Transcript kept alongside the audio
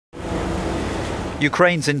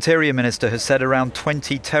Ukraine's interior minister has said around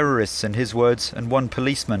 20 terrorists, in his words, and one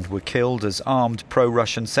policeman were killed as armed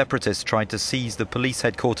pro-Russian separatists tried to seize the police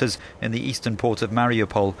headquarters in the eastern port of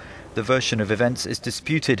Mariupol. The version of events is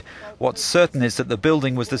disputed. What's certain is that the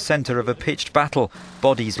building was the centre of a pitched battle.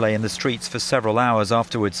 Bodies lay in the streets for several hours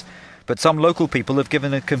afterwards. But some local people have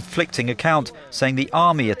given a conflicting account, saying the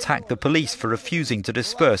army attacked the police for refusing to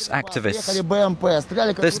disperse activists.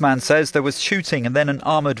 This man says there was shooting and then an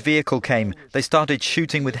armoured vehicle came. They started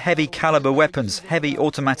shooting with heavy caliber weapons, heavy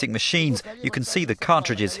automatic machines. You can see the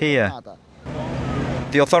cartridges here.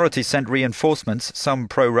 The authorities sent reinforcements. Some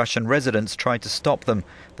pro-Russian residents tried to stop them.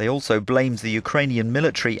 They also blamed the Ukrainian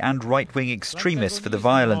military and right-wing extremists for the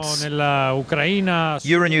violence.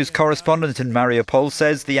 Euronews correspondent in Mariupol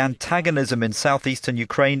says the antagonism in southeastern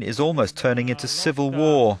Ukraine is almost turning into civil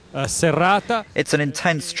war. It's an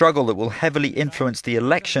intense struggle that will heavily influence the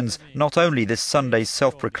elections, not only this Sunday's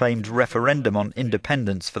self-proclaimed referendum on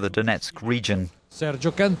independence for the Donetsk region.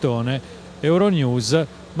 Sergio Cantone, Euronews,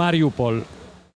 Mariupol.